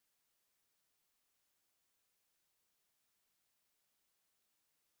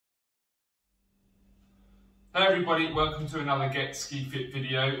Hey everybody, welcome to another Get Ski Fit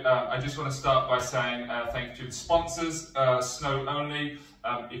video. I just want to start by saying thank you to the sponsors, Snow Only.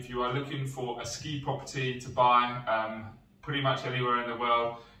 If you are looking for a ski property to buy pretty much anywhere in the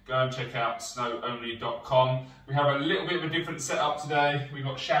world, go and check out snowonly.com. We have a little bit of a different setup today. We've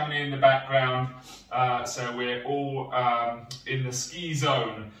got Chamonix in the background, so we're all in the ski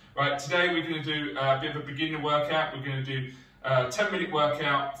zone. Right, today we're going to do a bit of a beginner workout. We're going to do 10-minute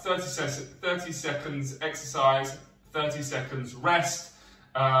workout, 30 seconds exercise, 30 seconds rest.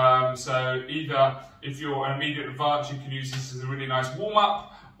 So either if you're an immediate advance, you can use this as a really nice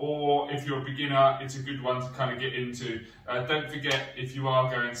warm-up, or if you're a beginner, it's a good one to kind of get into. Don't forget, if you are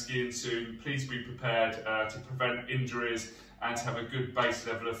going skiing soon, please be prepared to prevent injuries and to have a good base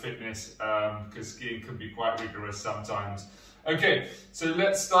level of fitness, because skiing can be quite rigorous sometimes. Okay, so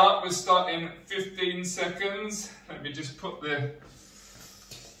let's start. We'll start in 15 seconds. Let me just put the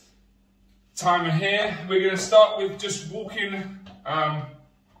timer here. We're going to start with just walking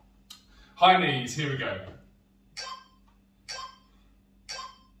high knees. Here we go.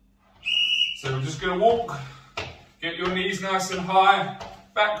 So we're just going to walk. Get your knees nice and high,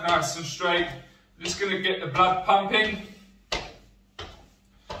 back nice and straight. We're just going to get the blood pumping.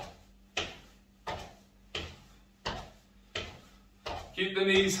 Keep the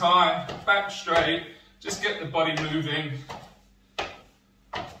knees high, back straight, just get the body moving.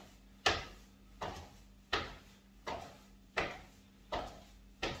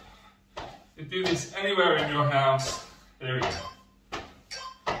 You do this anywhere in your house. There we go.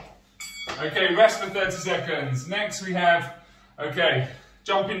 Okay, rest for 30 seconds. Next we have,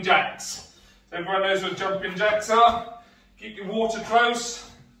 jumping jacks. So everyone knows what jumping jacks are. Keep your water close.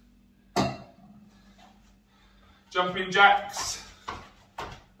 Jumping jacks.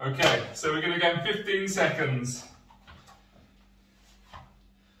 Okay, so we're going to go in 15 seconds.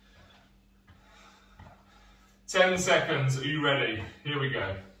 10 seconds, are you ready? Here we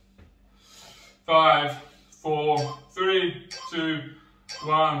go. 5, 4, 3, 2,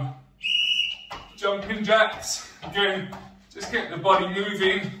 1. Jumping jacks. Again, just get the body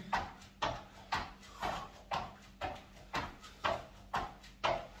moving.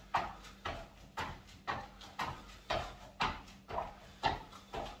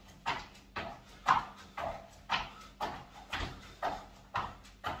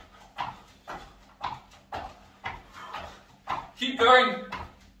 Keep going.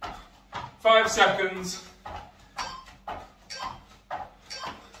 5 seconds.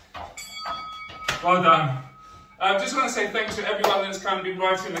 Well done. I just want to say thanks to everyone that's kind of been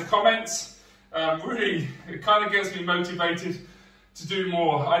writing in the comments. Really, it kind of gets me motivated to do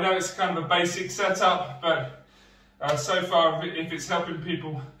more. I know it's kind of a basic setup, but so far, if it's helping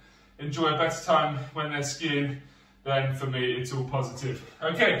people enjoy a better time when they're skiing, then for me, it's all positive.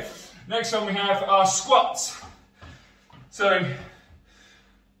 Okay, next one we have our squats. So,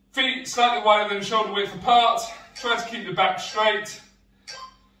 feet slightly wider than shoulder width apart, try to keep the back straight,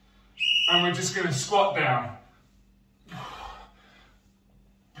 and we're just going to squat down.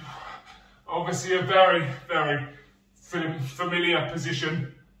 Obviously a very, very familiar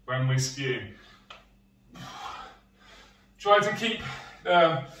position when we're skiing. Try to keep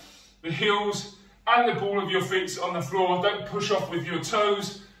the heels and the ball of your feet on the floor, don't push off with your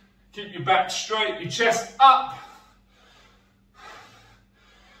toes, keep your back straight, your chest up.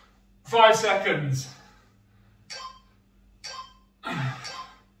 5 seconds.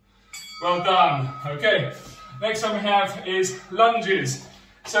 Well done. Okay, next one we have is lunges.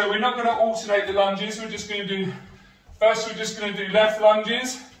 So we're not going to alternate the lunges, we're just going to do, first we're just going to do left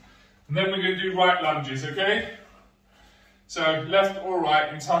lunges, and then we're going to do right lunges, okay? So left or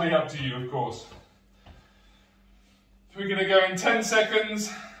right, entirely up to you, of course. We're going to go in 10 seconds.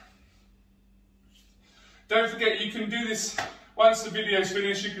 Don't forget, you can do this. Once the video is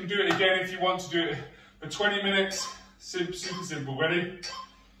finished, you can do it again if you want to do it for 20 minutes. Super simple. Ready?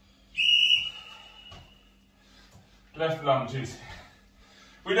 Left lunges.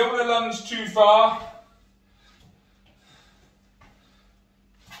 We don't want to lunge too far.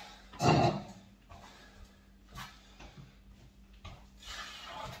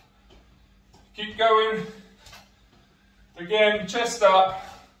 Keep going. Again, chest up.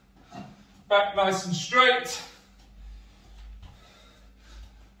 Back nice and straight.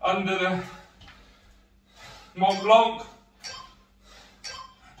 Under the Mont Blanc.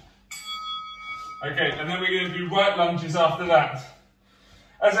 Okay, and then we're going to do right lunges after that.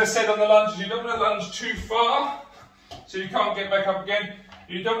 As I said on the lunges, you don't want to lunge too far, so you can't get back up again.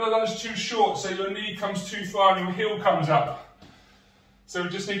 You don't want to lunge too short, so your knee comes too far and your heel comes up. So we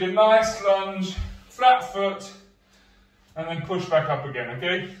just need a nice lunge, flat foot, and then push back up again,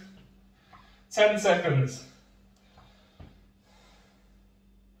 okay? 10 seconds.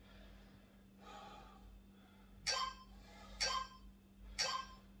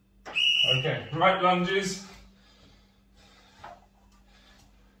 Okay, right lunges.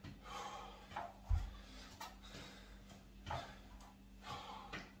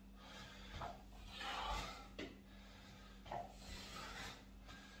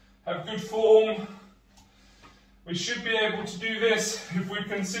 Have good form. We should be able to do this if we're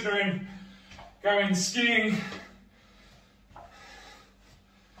considering going skiing.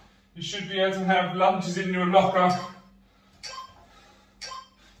 You should be able to have lunges in your locker.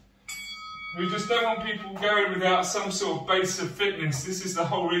 We just don't want people going without some sort of base of fitness. This is the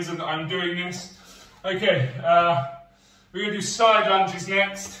whole reason that I'm doing this. Okay, we're going to do side lunges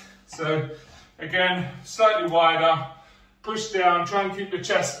next. So again, slightly wider. Push down, try and keep the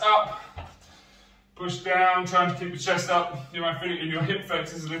chest up. Push down, trying to keep the chest up. You might feel it in your hip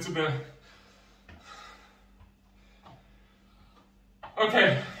flexors a little bit.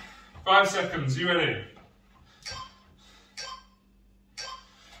 Okay, 5 seconds, you ready?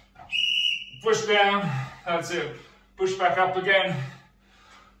 Push down, that's it. Push back up again.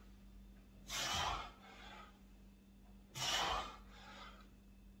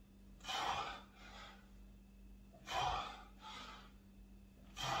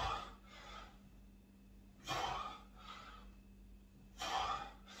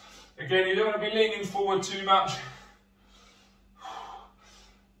 Again, you don't want to be leaning forward too much.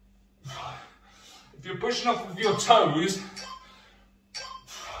 If you're pushing off with your toes,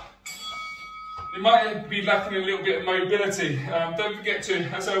 you might be lacking a little bit of mobility. Don't forget to,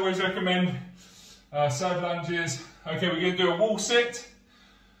 as I always recommend, side lunges. Okay, we're going to do a wall sit.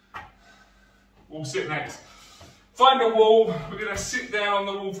 Wall sit next. Find a wall. We're going to sit down on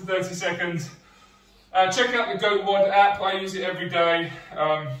the wall for 30 seconds. Check out the GoWOD app. I use it every day.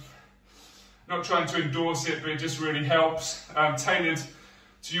 Not trying to endorse it, but it just really helps. Tailored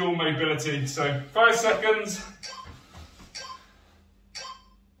to your mobility. So 5 seconds.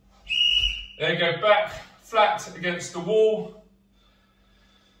 There you go, back flat against the wall.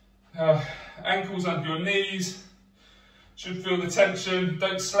 Ankles under your knees. Should feel the tension,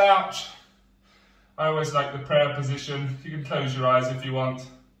 don't slouch. I always like the prayer position. You can close your eyes if you want.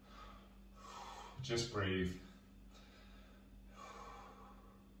 Just breathe.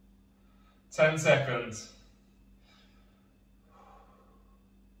 10 seconds.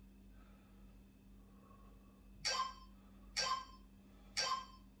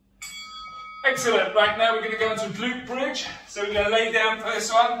 Excellent. Right, now we're going to go into a glute bridge. So we're going to lay down for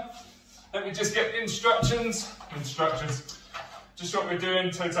this one. Let me just get the instructions. Just what we're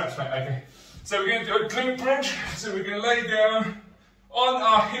doing. Toe taps, mate. Okay. So we're going to do a glute bridge. So we're going to lay down on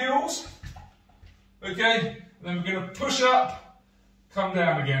our heels. Okay. And then we're going to push up, come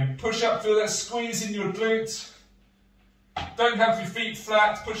down again. Push up, feel that squeeze in your glutes. Don't have your feet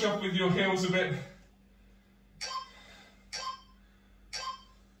flat. Push up with your heels a bit.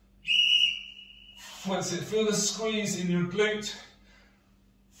 That's it, feel the squeeze in your glute.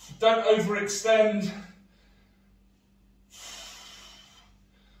 Don't overextend.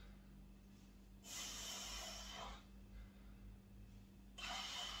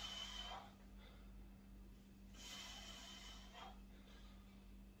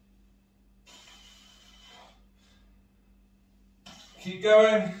 Keep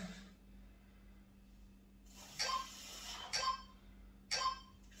going.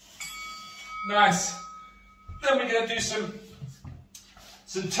 Nice. Then we're going to do some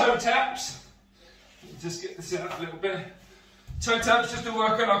toe taps. Just get this out a little bit. Toe taps just to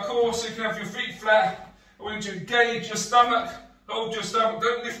work on our core so you can have your feet flat. I want you to engage your stomach. Hold your stomach.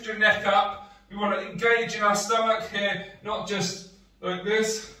 Don't lift your neck up. We want to engage in our stomach here, not just like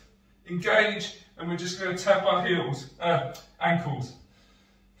this. Engage, and we're just going to tap our ankles.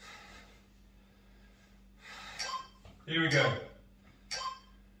 Here we go.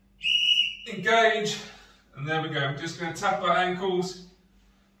 Engage, and there we go. We're just going to tap our ankles.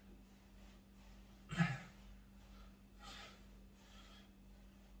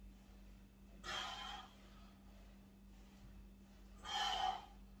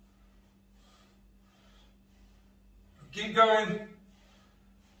 Keep going.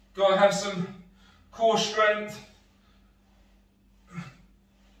 Got to have some core strength.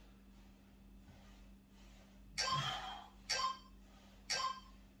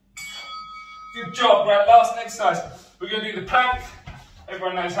 Good job. Right, last exercise. We're going to do the plank.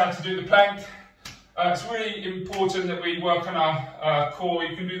 Everyone knows how to do the plank. It's really important that we work on our core.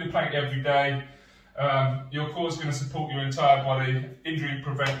 You can do the plank every day. Your core is going to support your entire body, injury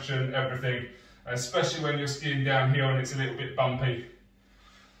prevention, everything. Especially when you're skiing downhill and it's a little bit bumpy.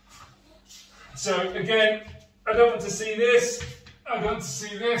 So again, I don't want to see this. I don't want to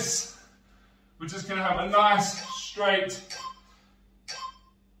see this. We're just going to have a nice, straight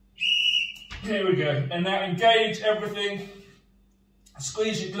Here we go. And now engage everything.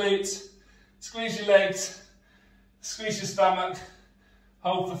 Squeeze your glutes, squeeze your legs, squeeze your stomach.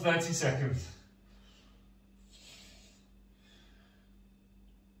 Hold for 30 seconds.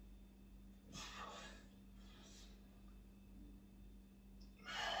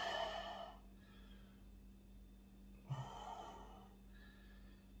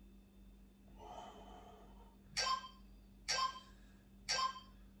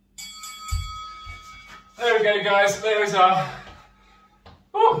 There we go, guys. There is our,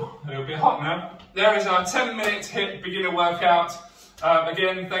 a little bit hot now. There is our 10-minute HIIT beginner workout.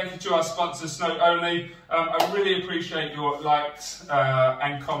 Again, thank you to our sponsor, Snow Only. I really appreciate your likes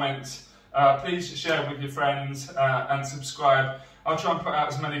and comments. Please share with your friends and subscribe. I'll try and put out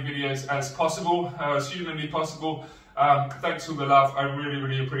as many videos as possible, as humanly possible. Thanks for the love. I really,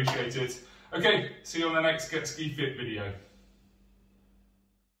 really appreciate it. Okay, see you on the next Get Ski Fit video.